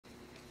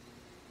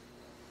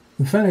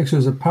The Fenix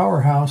is a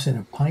powerhouse in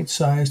a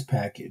pint-sized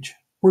package.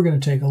 We're going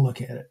to take a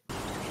look at it.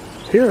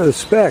 Here are the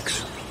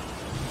specs.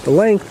 The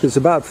length is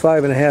about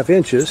 5.5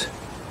 inches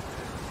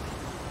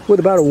with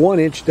about a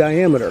 1-inch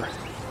diameter.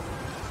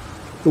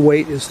 The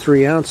weight is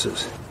 3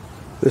 ounces.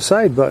 The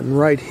side button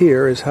right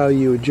here is how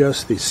you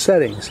adjust the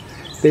settings.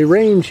 They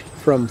range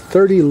from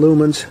 30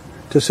 lumens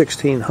to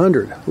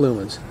 1600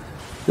 lumens.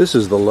 This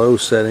is the low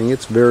setting.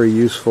 It's very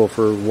useful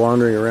for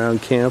wandering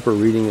around camp or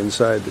reading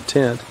inside the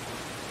tent.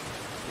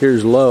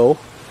 Here's low,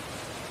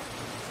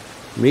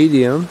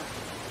 medium,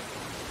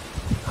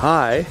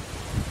 high,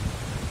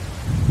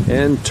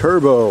 and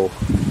turbo.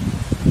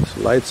 This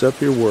lights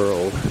up your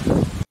world.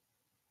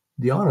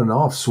 The on and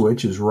off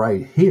switch is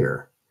right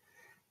here.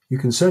 You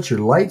can set your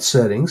light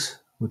settings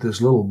with this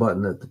little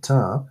button at the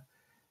top,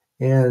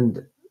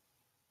 and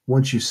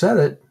once you set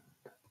it,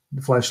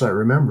 the flashlight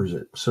remembers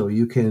it. So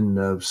you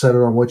can set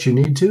it on what you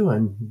need to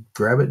and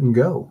grab it and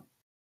go.